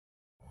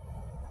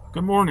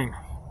Good morning.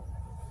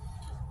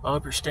 I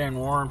hope you're staying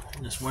warm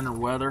in this winter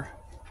weather.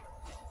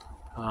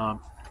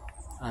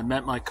 I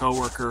met my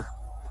coworker.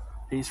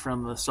 He's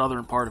from the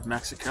southern part of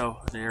Mexico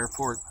at the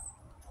airport.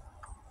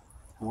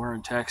 We're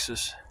in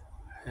Texas,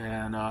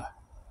 and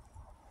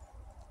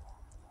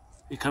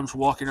he comes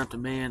walking up to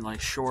me in like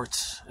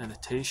shorts and a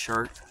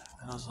t-shirt,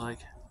 and I was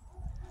like,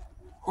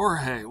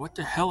 "Jorge, what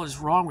the hell is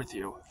wrong with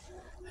you?"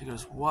 He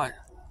goes, "What?"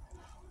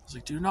 I was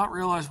like, "Do you not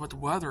realize what the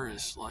weather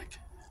is like?"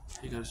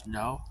 He goes,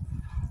 "No."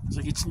 I was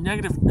like, "It's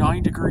negative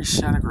 9 degrees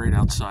centigrade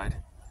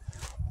outside."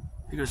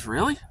 He goes,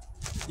 "Really?"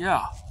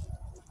 "Yeah,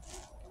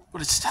 but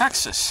it's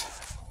Texas."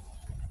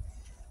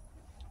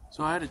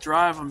 So I had to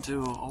drive him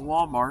to a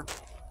Walmart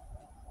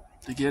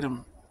to get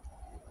him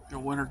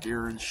winter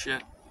gear and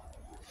shit.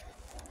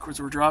 Of course,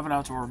 we're driving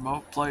out to a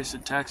remote place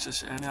in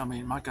Texas, and I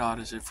mean, my God,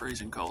 is it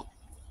freezing cold.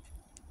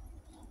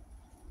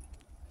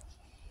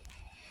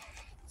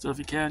 So if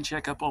you can,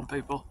 check up on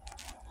people.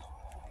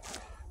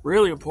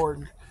 Really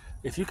important,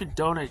 if you could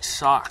donate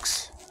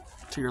socks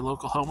to your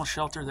local homeless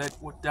shelter,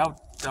 that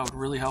would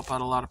really help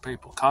out a lot of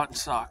people. Cotton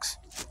socks,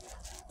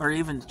 or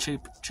even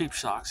cheap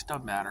socks,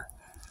 doesn't matter.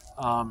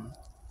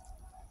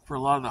 For a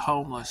lot of the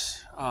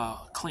homeless,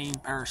 clean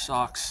pair of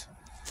socks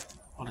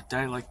on a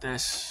day like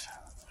this,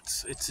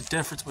 it's the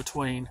difference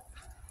between,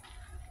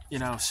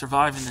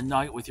 surviving the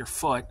night with your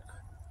foot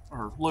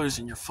or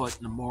losing your foot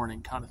in the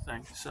morning kind of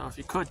thing. So if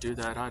you could do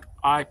that,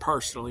 I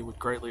personally would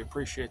greatly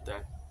appreciate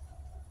that.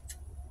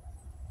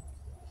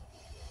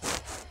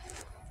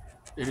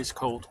 It is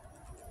cold.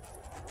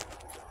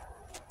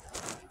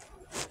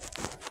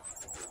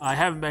 I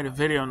haven't made a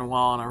video in a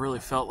while, and I really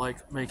felt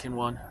like making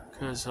one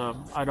because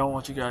I don't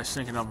want you guys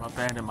thinking I'm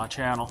abandoning my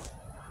channel.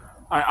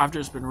 I've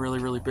just been really,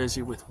 really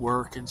busy with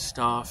work and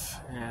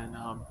stuff, and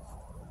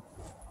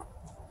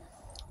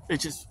it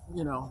just,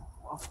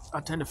 I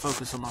tend to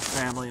focus on my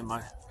family and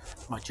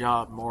my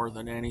job more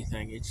than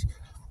anything.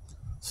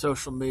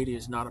 Social media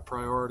is not a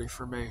priority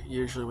for me.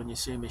 Usually when you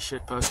see me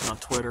shit posting on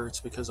Twitter,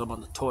 it's because I'm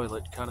on the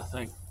toilet kind of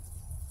thing.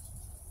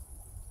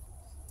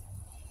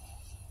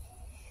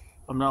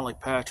 I'm not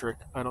like Patrick.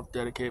 I don't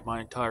dedicate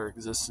my entire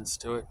existence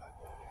to it.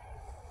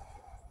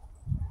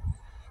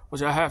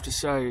 Which I have to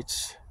say,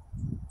 it's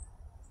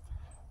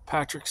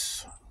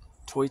Patrick's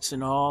tweets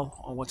and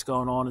all on what's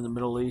going on in the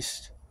Middle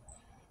East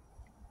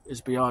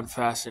is beyond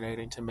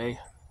fascinating to me.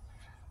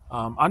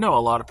 I know a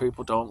lot of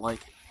people don't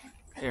like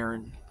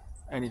hearing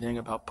anything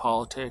about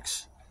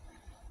politics,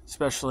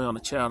 especially on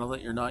a channel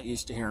that you're not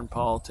used to hearing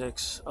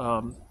politics.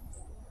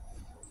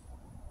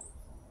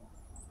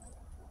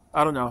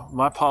 I don't know.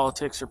 My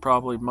politics are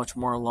probably much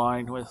more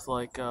aligned with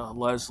like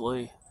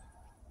Leslie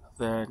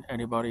than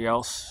anybody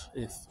else.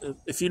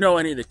 If you know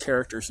any of the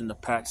characters in the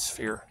Pat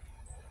sphere,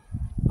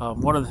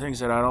 one of the things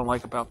that I don't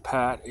like about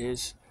Pat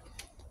is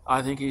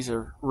I think he's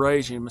a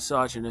raging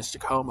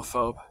misogynistic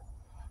homophobe,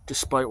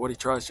 despite what he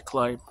tries to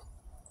claim.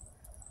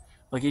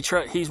 Like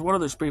he's one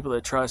of those people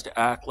that tries to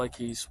act like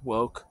he's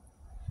woke,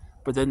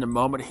 but then the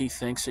moment he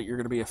thinks that you're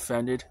going to be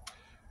offended,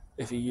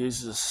 if he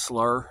uses a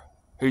slur,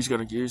 he's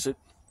going to use it.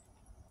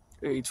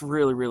 It's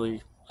really,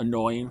 really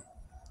annoying.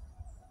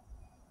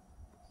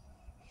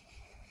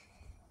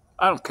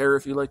 I don't care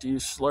if you like to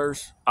use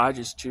slurs. I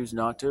just choose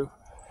not to.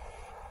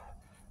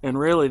 And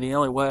really, the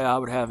only way I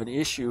would have an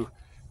issue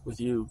with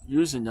you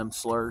using them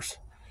slurs,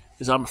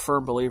 is I'm a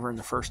firm believer in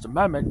the First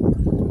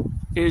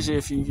Amendment, is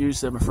if you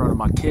use them in front of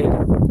my kid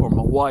or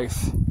my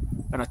wife,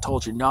 and I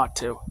told you not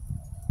to.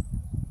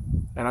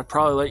 And I'd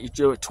probably let you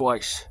do it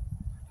twice,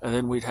 and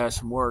then we'd have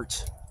some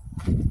words.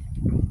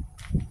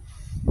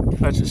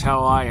 That's just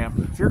how I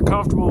am. If you're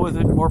comfortable with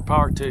it, more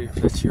power to you.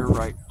 That's your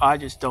right. I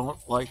just don't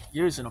like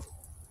using them.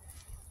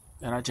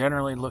 And I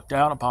generally look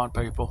down upon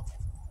people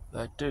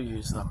that do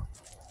use them.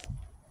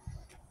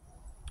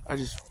 I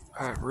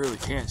really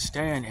can't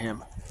stand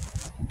him.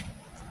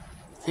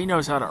 He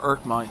knows how to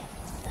irk me.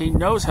 He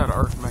knows how to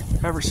irk me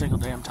every single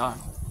damn time.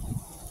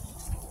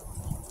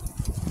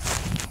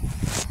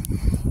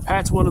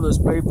 Pat's one of those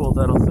people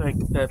that'll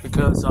think that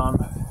because I'm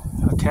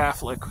a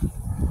Catholic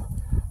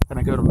and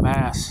I go to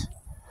Mass,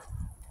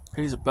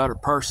 he's a better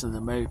person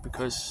than me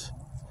because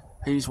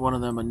he's one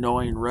of them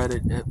annoying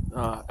Reddit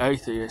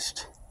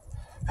atheists.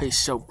 He's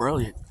so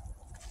brilliant.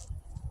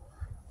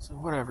 So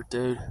whatever,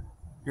 dude.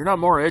 You're not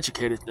more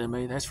educated than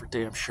me, that's for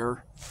damn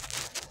sure.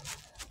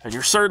 And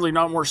you're certainly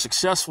not more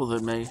successful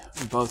than me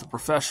in both a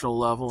professional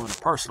level and a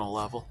personal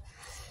level.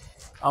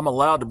 I'm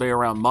allowed to be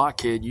around my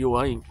kid,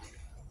 you ain't.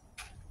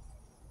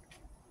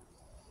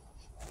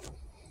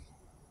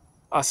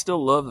 I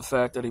still love the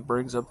fact that he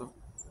brings up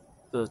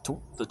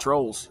the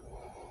trolls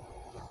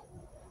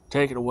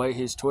taking away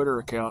his Twitter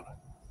account.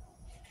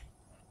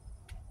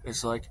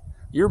 It's like,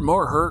 you're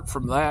more hurt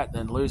from that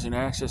than losing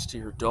access to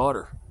your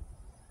daughter.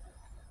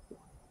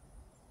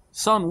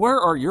 Son, where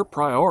are your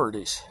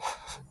priorities?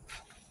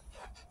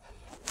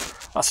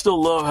 I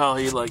still love how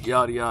he like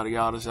yada yada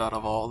yadas out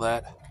of all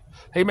that.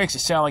 He makes it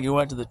sound like he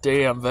went to the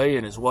DMV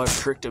and his wife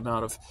tricked him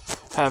out of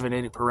having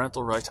any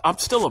parental rights. I'm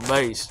still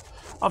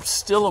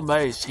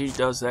amazed he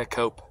does that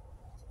cope.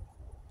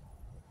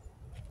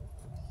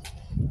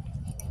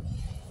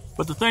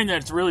 But the thing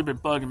that's really been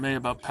bugging me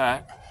about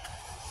Pat,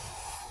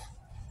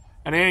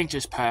 and it ain't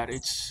just Pat,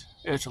 it's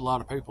a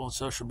lot of people on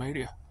social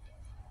media.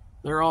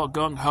 They're all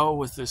gung-ho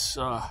with this,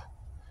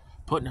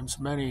 putting as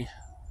many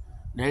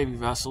Navy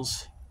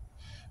vessels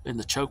in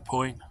the choke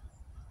point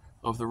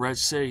of the Red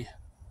Sea.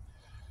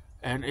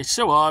 And it's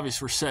so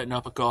obvious we're setting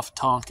up a Gulf of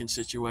Tonkin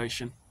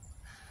situation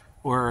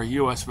where a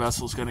U.S.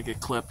 vessel is going to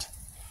get clipped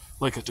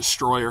like a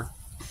destroyer.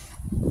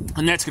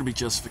 And that's going to be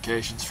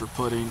justifications for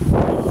putting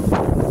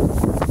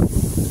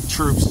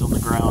troops on the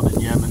ground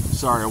in Yemen.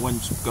 Sorry, I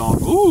wasn't going,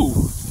 ooh,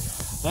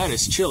 that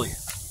is chilly.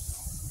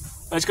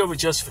 That's going to be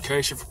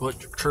justification for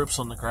putting troops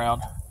on the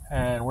ground.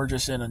 And we're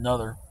just in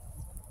another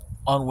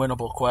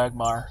unwinnable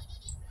quagmire.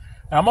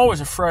 And I'm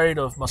always afraid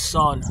of my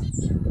son,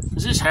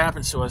 because this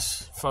happens to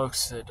us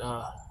folks that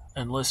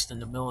enlist in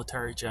the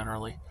military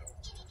generally.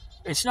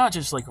 It's not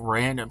just like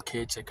random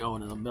kids that go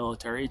into the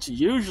military. It's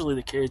usually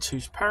the kids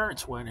whose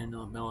parents went into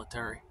the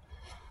military.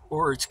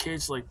 Or it's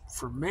kids like,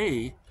 for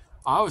me,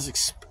 I was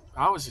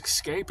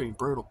escaping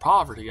brutal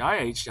poverty. I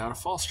aged out of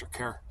foster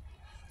care.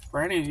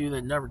 For any of you that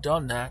have never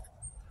done that,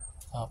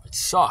 it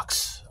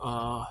sucks.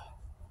 I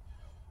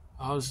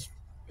was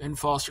in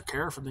foster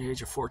care from the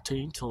age of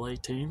 14 till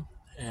 18.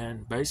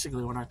 And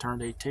basically when I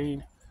turned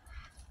 18,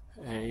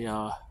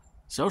 a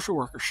social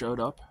worker showed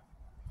up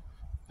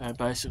and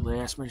basically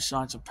asked me to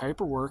sign some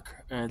paperwork.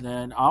 And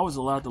then I was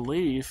allowed to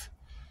leave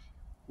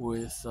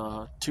with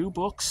 2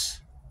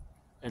 books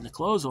and the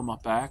clothes on my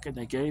back. And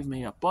they gave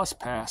me a bus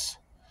pass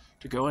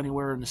to go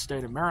anywhere in the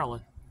state of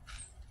Maryland.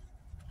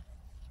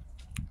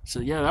 So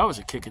yeah, that was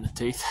a kick in the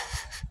teeth.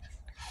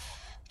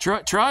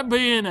 Try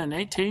being an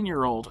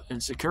 18-year-old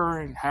and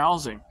securing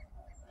housing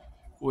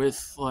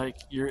with like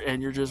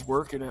you're just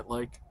working at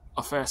like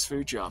a fast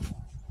food job.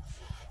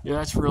 Yeah,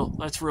 that's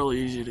real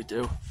easy to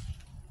do.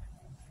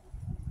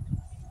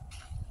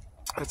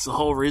 That's the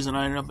whole reason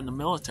I ended up in the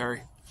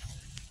military.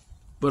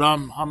 But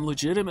I'm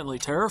legitimately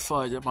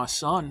terrified that my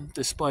son,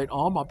 despite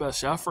all my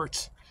best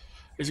efforts,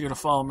 is going to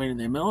follow me to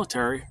the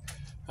military,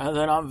 and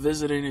then I'm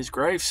visiting his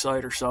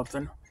gravesite or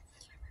something,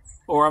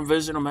 or I'm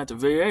visiting him at the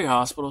VA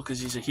hospital because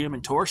he's a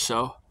human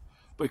torso,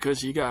 because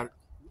he got,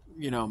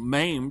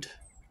 maimed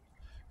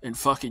in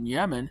fucking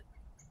Yemen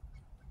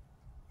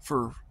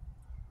for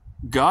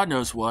God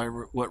knows why,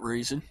 what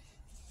reason.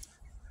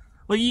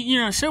 Well,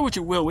 say what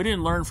you will, we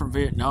didn't learn from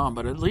Vietnam,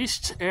 but at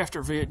least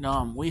after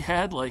Vietnam, we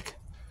had like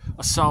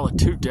a solid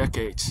 2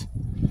 decades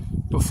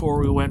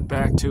before we went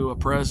back to a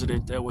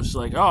president that was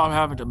like, oh, I'm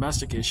having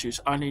domestic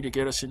issues, I need to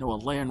get us into a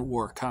land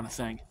war kind of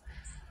thing.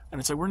 And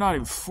it's like, we're not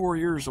even 4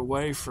 years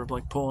away from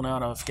like pulling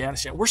out of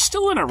Afghanistan. We're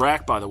still in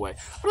Iraq, by the way.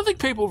 I don't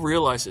think people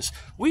realize this.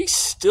 We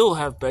still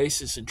have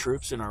bases and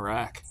troops in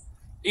Iraq,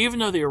 even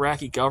though the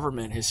Iraqi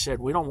government has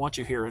said, we don't want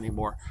you here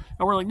anymore.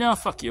 And we're like, no,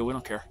 fuck you, we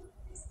don't care.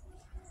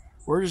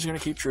 We're just going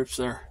to keep troops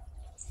there.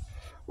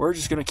 We're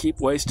just going to keep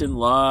wasting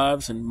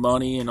lives and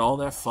money and all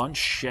that fun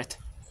shit.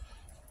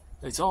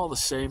 It's all the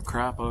same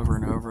crap over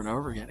and over and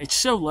over again. It's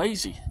so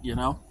lazy,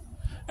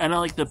 And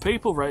like the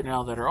people right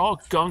now that are all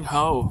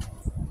gung-ho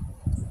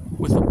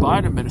with the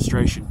Biden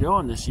administration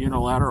doing this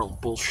unilateral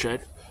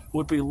bullshit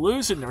would be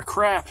losing their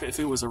crap if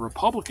it was a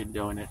Republican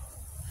doing it.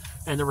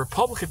 And the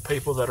Republican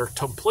people that are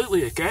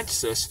completely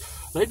against this,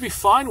 they'd be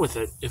fine with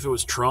it if it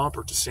was Trump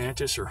or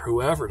DeSantis or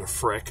whoever the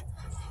frick.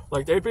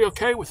 Like, they'd be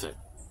okay with it.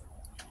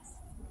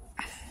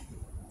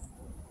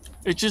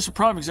 It's just a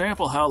prime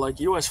example how, like,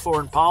 U.S.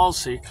 foreign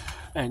policy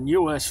and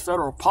U.S.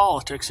 federal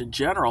politics in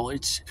general,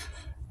 it's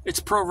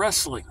pro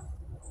wrestling.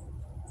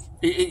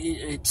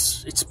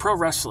 It's pro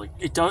wrestling.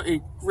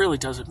 It really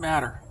doesn't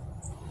matter.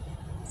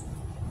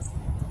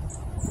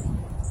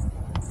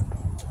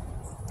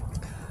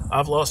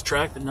 I've lost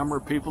track of the number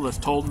of people that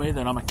have told me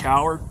that I'm a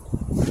coward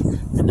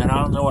and that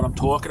I don't know what I'm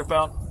talking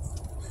about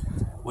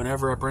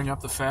whenever I bring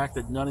up the fact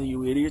that none of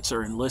you idiots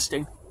are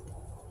enlisting.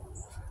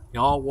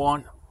 Y'all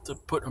want to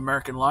put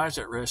American lives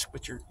at risk,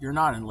 but you're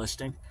not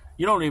enlisting.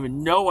 You don't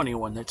even know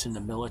anyone that's in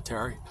the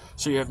military,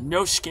 so you have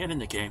no skin in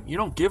the game. You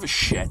don't give a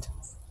shit.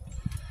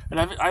 And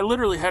I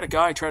literally had a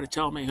guy try to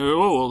tell me,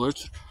 oh, well,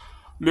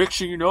 next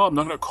thing you know, I'm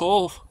not going to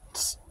call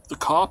the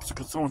cops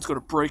because someone's going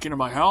to break into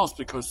my house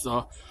because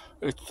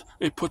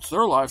it puts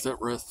their lives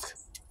at risk.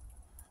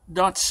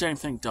 Not the same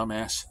thing,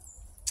 dumbass.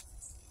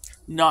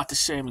 Not the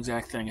same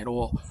exact thing at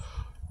all.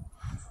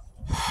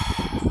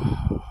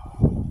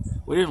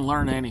 We didn't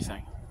learn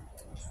anything.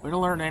 We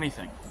didn't learn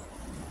anything.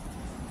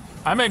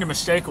 I made a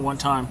mistake at one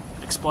time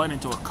explaining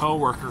to a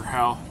coworker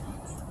how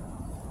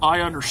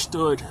I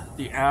understood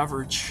the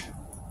average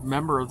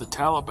member of the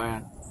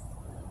Taliban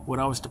when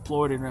I was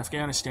deployed in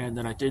Afghanistan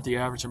than I did the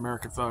average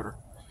American voter.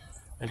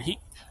 And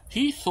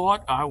he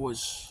thought I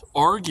was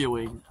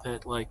arguing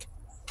that, like,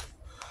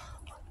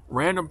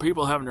 random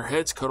people having their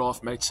heads cut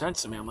off made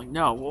sense to me. I'm like,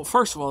 no, well,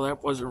 first of all,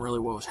 that wasn't really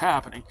what was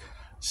happening.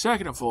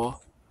 Second of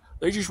all,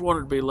 they just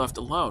wanted to be left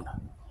alone.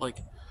 Like,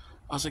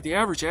 I was like, the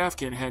average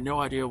Afghan had no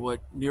idea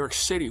what New York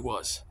City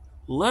was,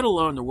 let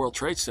alone the World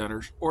Trade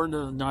Centers or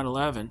the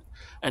 9/11.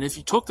 And if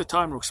you took the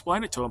time to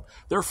explain it to them,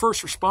 their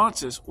first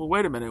response is, well,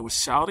 wait a minute, it was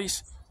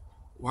Saudis?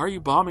 Why are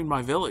you bombing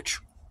my village?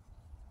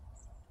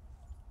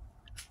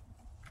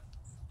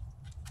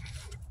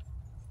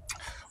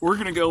 We're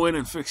going to go in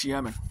and fix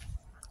Yemen.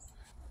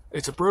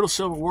 It's a brutal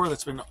civil war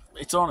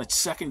it's on its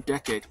second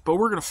decade, but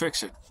we're going to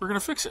fix it. We're going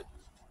to fix it.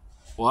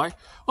 Why?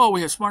 Oh,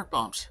 we have smart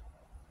bombs.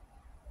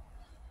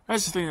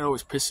 That's the thing that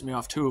always pisses me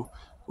off too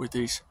with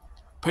these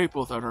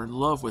people that are in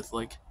love with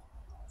like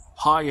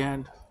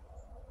high-end,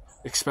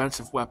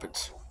 expensive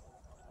weapons.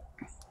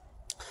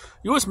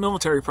 U.S.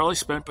 military probably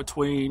spent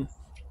between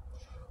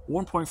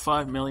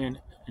 $1.5 million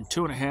and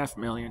 $2.5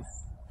 million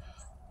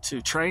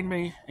to train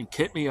me and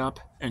kit me up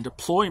and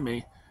deploy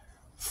me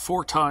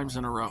 4 times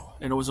in a row.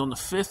 And it was on the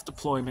 5th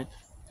deployment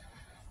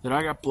that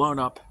I got blown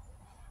up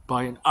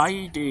by an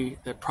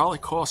IED that probably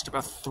cost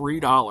about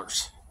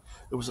 $3.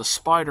 It was a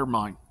spider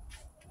mine.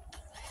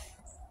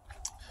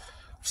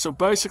 So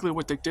basically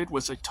what they did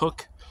was they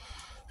took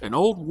an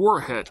old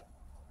warhead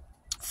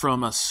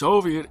from a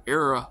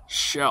Soviet-era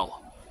shell.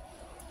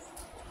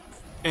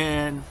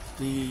 And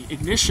the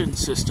ignition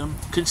system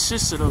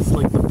consisted of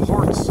like the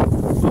parts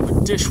of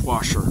a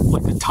dishwasher,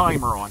 like the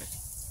timer on it.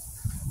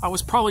 I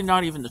was probably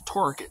not even the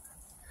target.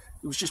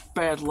 It was just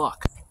bad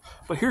luck.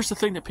 But here's the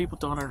thing that people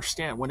don't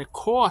understand. When it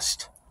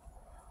cost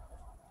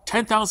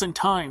 10,000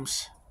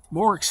 times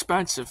more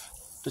expensive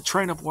to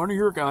train up one of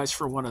your guys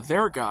for one of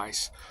their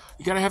guys,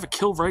 you got to have a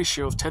kill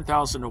ratio of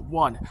 10,000 to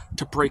 1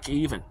 to break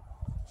even.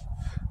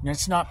 And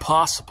it's not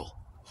possible.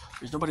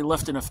 There's nobody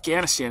left in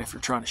Afghanistan if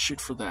you're trying to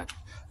shoot for that.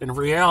 In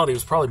reality, it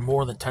was probably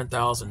more than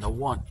 10,000 to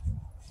 1.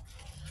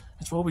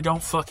 That's what we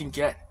don't fucking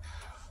get.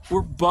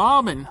 We're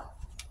bombing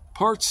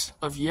parts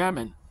of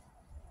Yemen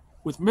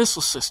with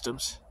missile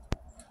systems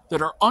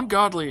that are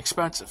ungodly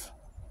expensive.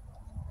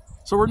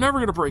 So we're never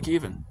going to break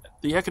even.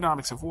 The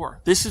economics of war.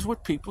 This is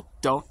what people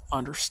don't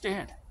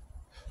understand.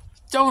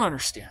 Don't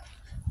understand.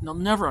 And they'll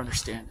never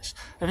understand this.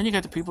 And then you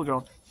got the people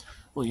going,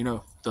 well, you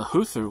know, the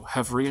Houthi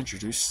have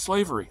reintroduced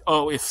slavery.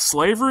 Oh, if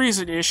slavery is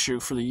an issue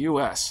for the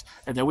U.S.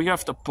 and then we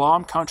have to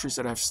bomb countries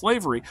that have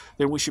slavery,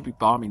 then we should be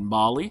bombing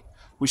Mali.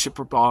 We should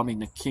be bombing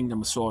the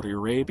Kingdom of Saudi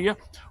Arabia.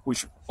 We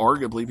should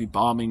arguably be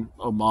bombing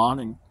Oman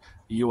and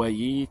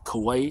UAE,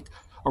 Kuwait.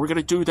 Are we going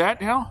to do that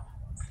now?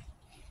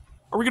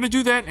 Are we going to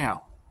do that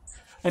now?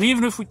 And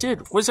even if we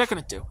did, what is that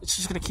going to do? It's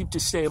just going to keep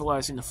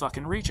destabilizing the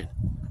fucking region.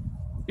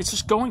 It's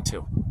just going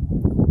to.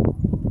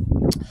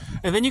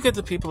 And then you get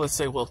the people that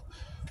say, well,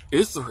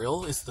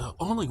 Israel is the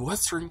only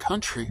Western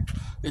country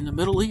in the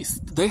Middle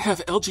East. They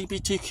have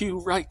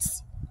LGBTQ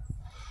rights.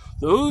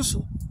 Those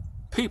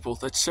people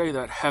that say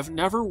that have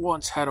never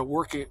once had a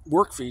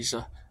work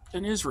visa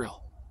in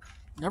Israel.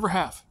 Never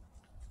have.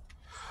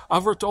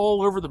 I've worked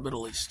all over the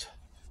Middle East.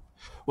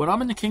 When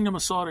I'm in the Kingdom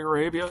of Saudi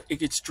Arabia, it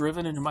gets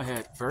driven into my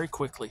head very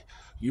quickly.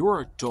 You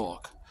are a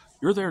dog.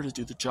 You're there to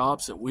do the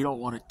jobs that we don't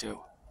want to do.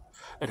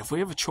 And if we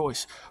have a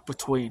choice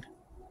between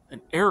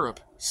an Arab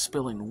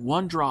spilling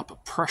 1 drop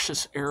of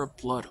precious Arab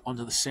blood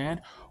onto the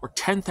sand or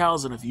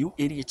 10,000 of you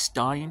idiots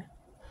dying,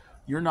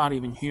 you're not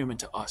even human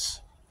to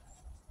us.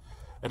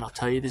 And I'll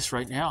tell you this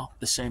right now,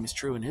 the same is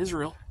true in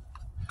Israel.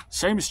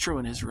 Same is true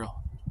in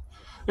Israel.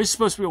 It's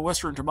supposed to be a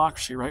Western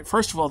democracy, right?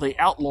 First of all, they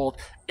outlawed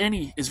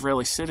any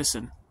Israeli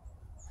citizen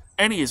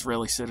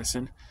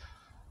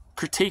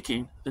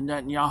critiquing the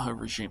Netanyahu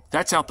regime.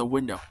 That's out the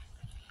window.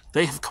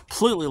 They have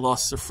completely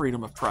lost their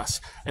freedom of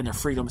press and their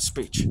freedom of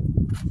speech.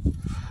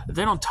 And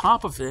then on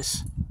top of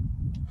this,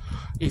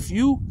 if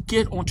you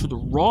get onto the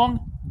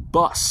wrong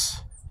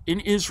bus in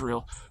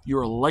Israel,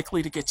 you're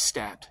likely to get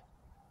stabbed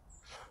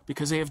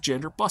because they have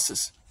gender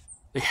buses.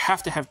 They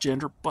have to have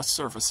gender bus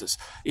services.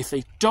 If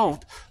they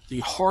don't,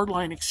 the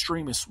hardline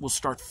extremists will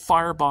start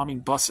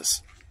firebombing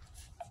buses.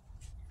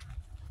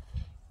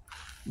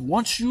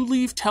 Once you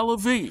leave Tel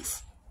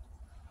Aviv,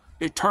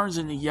 it turns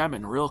into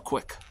Yemen real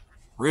quick.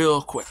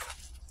 Real quick.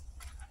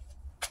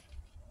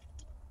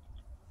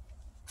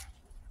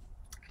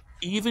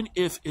 Even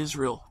if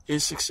Israel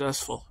is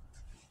successful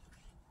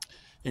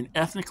in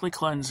ethnically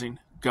cleansing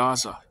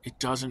Gaza, it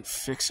doesn't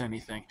fix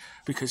anything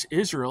because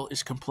Israel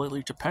is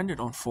completely dependent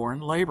on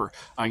foreign labor.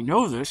 I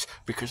know this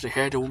because they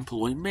had to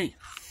employ me.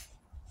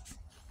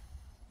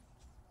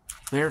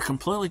 They are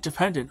completely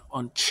dependent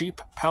on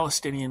cheap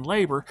Palestinian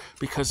labor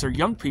because their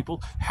young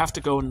people have to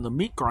go into the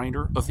meat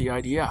grinder of the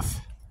IDF.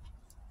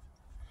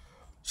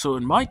 So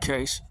in my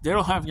case, they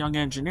don't have young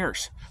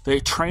engineers. They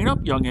train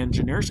up young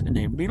engineers and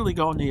they immediately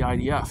go in the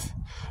IDF.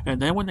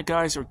 And then when the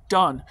guys are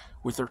done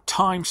with their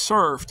time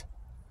served,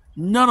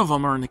 none of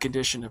them are in the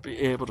condition to be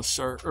able to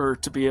serve or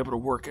to be able to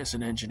work as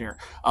an engineer.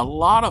 A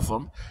lot of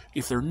them,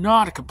 if they're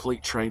not a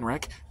complete train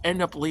wreck,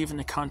 end up leaving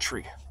the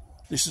country.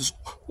 This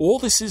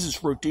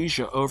is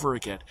Rhodesia over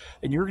again.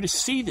 And you're going to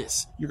see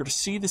this. You're going to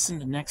see this in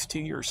the next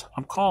 2 years.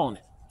 I'm calling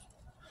it.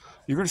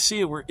 You're going to see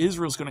it where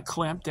Israel's going to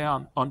clamp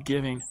down on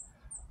giving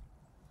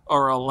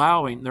or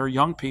allowing their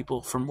young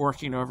people from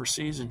working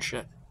overseas and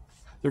shit.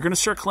 They're going to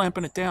start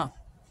clamping it down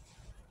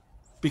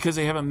because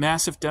they have a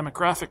massive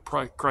demographic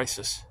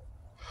crisis.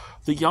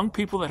 The young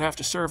people that have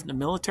to serve in the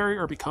military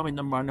are becoming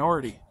the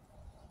minority.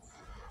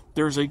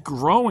 There's a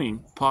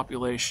growing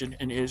population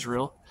in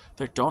Israel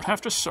that don't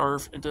have to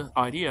serve in the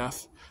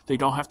IDF. They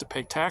don't have to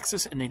pay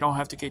taxes, and they don't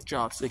have to get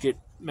jobs. They get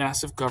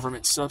massive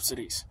government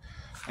subsidies,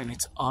 and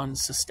it's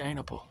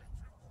unsustainable.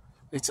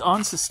 It's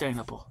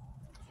unsustainable.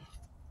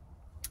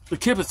 The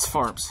kibbutz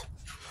farms.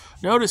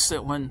 Notice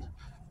that when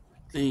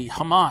the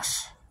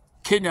Hamas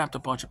kidnapped a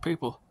bunch of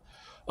people,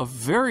 a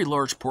very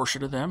large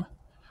portion of them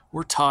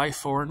were Thai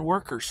foreign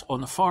workers on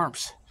the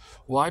farms.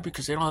 Why?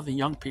 Because they don't have the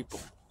young people.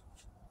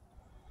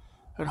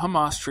 And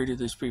Hamas treated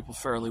these people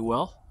fairly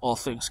well, all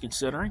things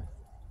considering.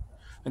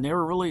 And they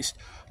were released.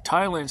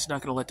 Thailand's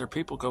not going to let their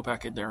people go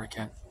back in there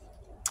again.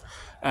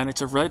 And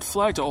it's a red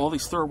flag to all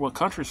these third world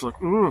countries.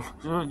 Like, we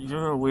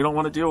don't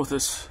want to deal with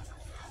this.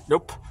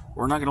 Nope,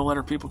 we're not going to let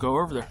our people go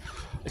over there.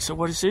 And so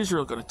what is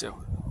Israel going to do?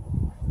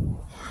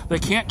 They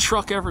can't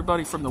truck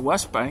everybody from the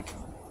West Bank.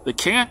 They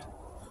can't,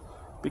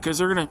 because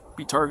they're going to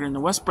be targeting the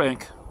West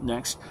Bank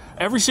next.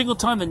 Every single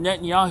time that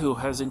Netanyahu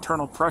has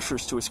internal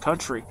pressures to his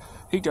country,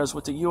 he does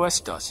what the U.S.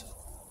 does.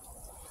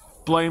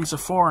 Blames a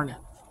foreign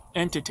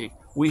entity.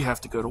 We have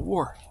to go to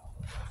war.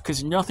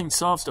 Because nothing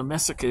solves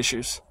domestic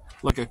issues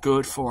like a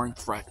good foreign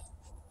threat.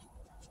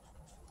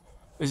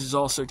 This is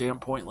also damn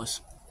pointless.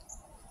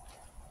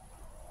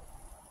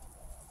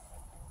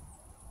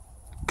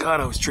 God,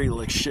 I was treated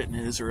like shit in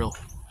Israel.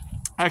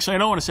 Actually, I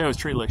don't want to say I was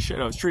treated like shit.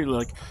 I was treated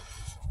like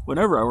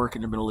whenever I work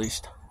in the Middle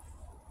East.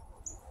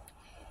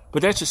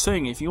 But that's just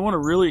saying, if you want to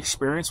really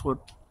experience what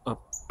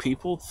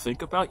people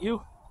think about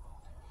you,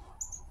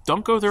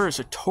 don't go there as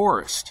a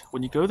tourist.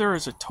 When you go there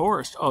as a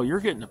tourist, oh,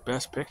 you're getting the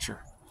best picture.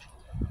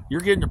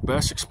 You're getting the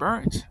best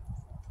experience.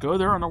 Go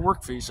there on a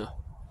work visa.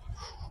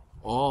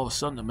 All of a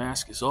sudden, the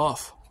mask is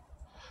off.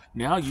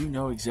 Now you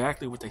know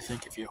exactly what they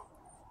think of you.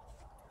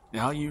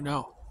 Now you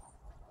know.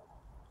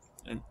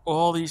 And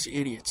all these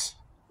idiots,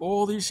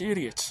 oh,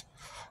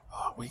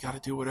 we got to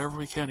do whatever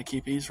we can to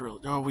keep Israel.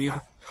 No,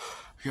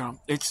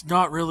 it's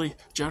not really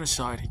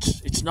genocide.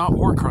 It's not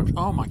war crimes.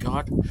 Oh my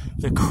God,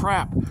 the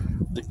crap.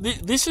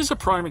 This is a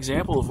prime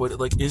example of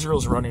what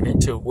Israel's running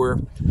into, where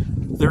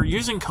they're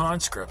using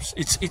conscripts.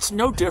 It's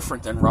no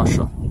different than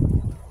Russia.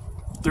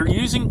 They're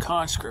using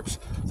conscripts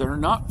that are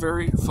not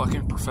very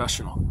fucking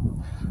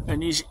professional,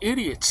 and these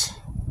idiots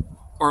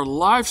are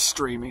live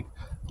streaming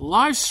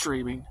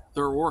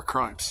their war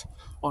crimes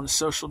on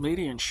social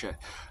media and shit.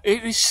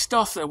 It is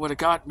stuff that would have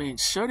got me in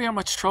so damn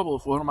much trouble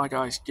if one of my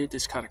guys did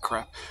this kind of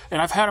crap.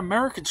 And I've had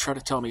Americans try to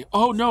tell me,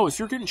 oh no, if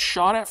you're getting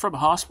shot at from a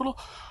hospital,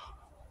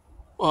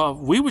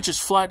 we would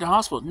just fly to the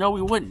hospital. No,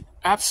 we wouldn't.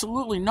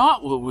 Absolutely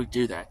not would we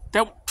do that.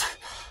 That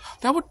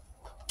would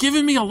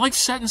given me a life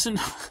sentence in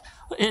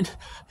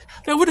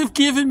that would have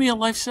given me a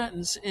life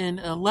sentence in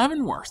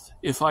Leavenworth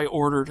if I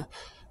ordered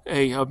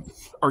a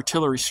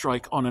artillery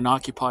strike on an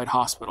occupied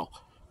hospital.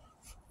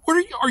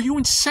 Are you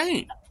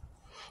insane?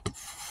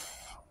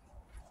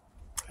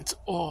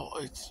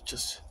 It's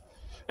just,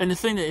 and the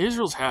thing that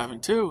Israel's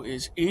having too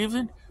is,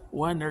 even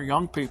when their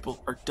young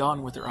people are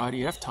done with their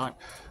IDF time,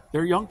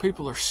 their young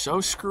people are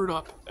so screwed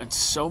up and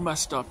so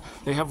messed up.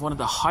 They have one of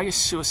the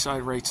highest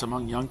suicide rates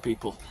among young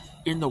people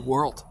in the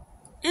world.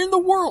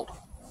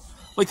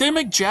 Like, they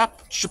make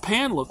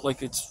Japan look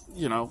like it's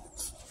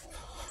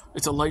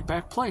a laid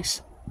back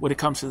place when it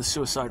comes to the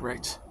suicide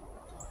rates.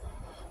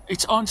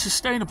 It's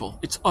unsustainable.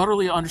 It's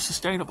utterly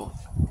unsustainable.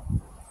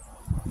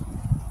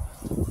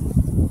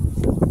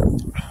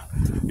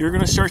 You're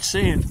going to start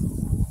seeing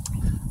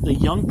the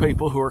young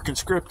people who are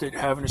conscripted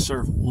having to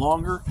serve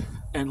longer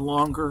and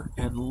longer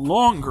and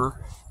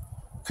longer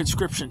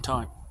conscription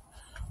time,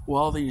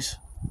 while these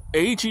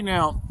aging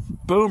out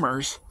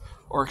boomers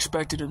are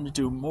expected them to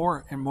do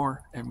more and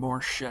more and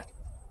more shit.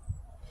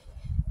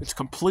 It's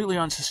completely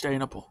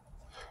unsustainable.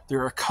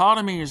 Their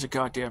economy is a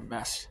goddamn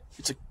mess.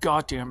 It's a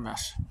goddamn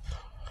mess.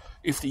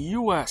 If the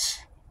U.S.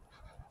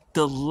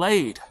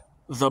 delayed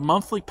the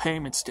monthly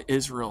payments to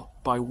Israel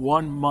by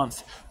 1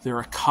 month, their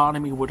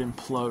economy would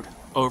implode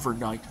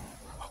overnight.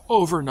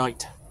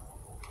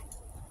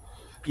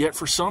 Yet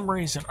for some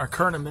reason, our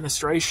current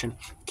administration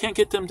can't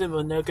get them to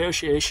the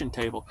negotiation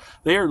table.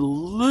 They are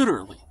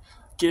literally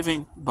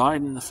giving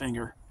Biden the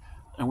finger.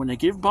 And when they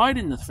give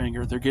Biden the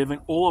finger, they're giving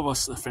all of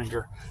us the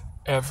finger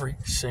every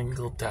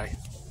single day.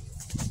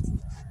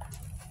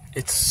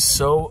 It's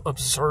so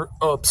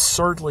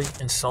absurdly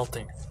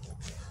insulting.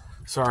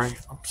 Sorry,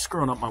 I'm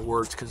screwing up my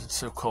words because it's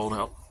so cold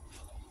out.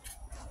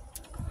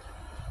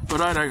 But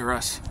I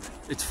digress.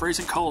 It's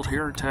freezing cold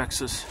here in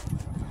Texas.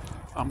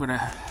 I'm going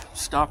to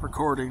stop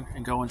recording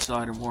and go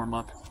inside and warm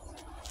up.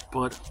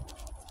 But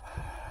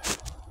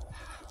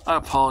I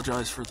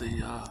apologize for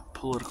the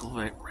political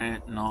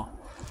rant and all.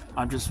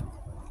 I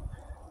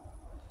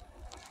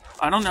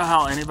don't know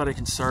how anybody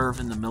can serve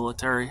in the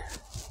military,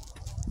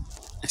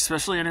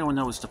 especially anyone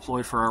that was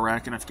deployed for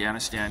Iraq and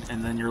Afghanistan,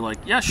 and then you're like,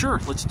 yeah,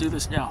 sure, let's do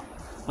this now.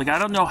 Like, I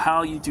don't know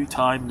how you do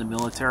time in the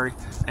military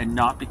and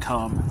not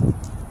become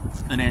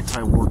an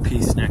anti-war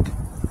peacenik.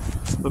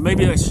 But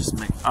maybe that's just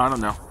me. I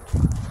don't know.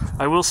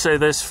 I will say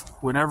this,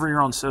 whenever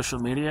you're on social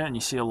media and you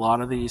see a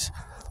lot of these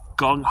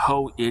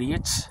gung-ho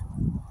idiots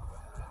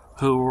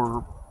who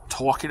are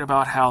talking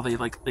about how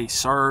they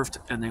served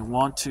and they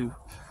want to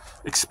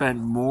expend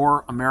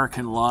more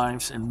American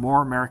lives and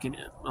more American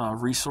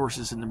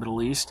resources in the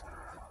Middle East,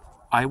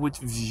 I would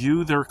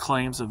view their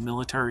claims of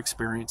military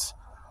experience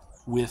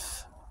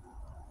with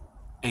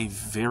a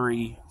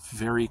very,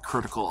 very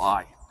critical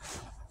eye.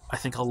 I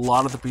think a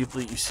lot of the people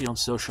that you see on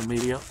social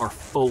media are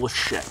full of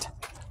shit.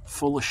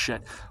 Full of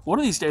shit. One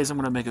of these days I'm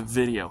going to make a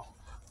video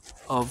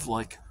of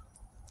like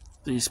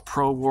these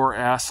pro-war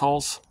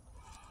assholes,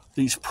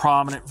 these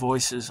prominent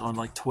voices on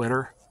like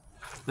Twitter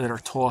that are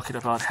talking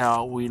about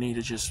how we need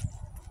to just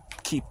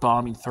keep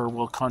bombing third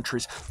world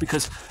countries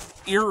because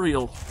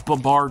aerial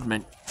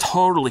bombardment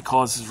totally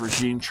causes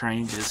regime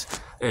changes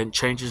and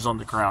changes on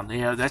the ground.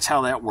 Yeah, that's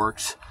how that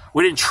works.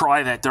 We didn't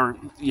try that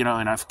during, in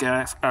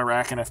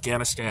Iraq and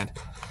Afghanistan,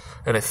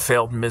 and it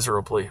failed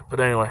miserably. But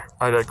anyway,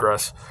 I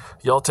digress.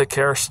 Y'all take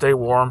care, stay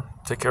warm,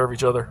 take care of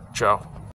each other. Ciao.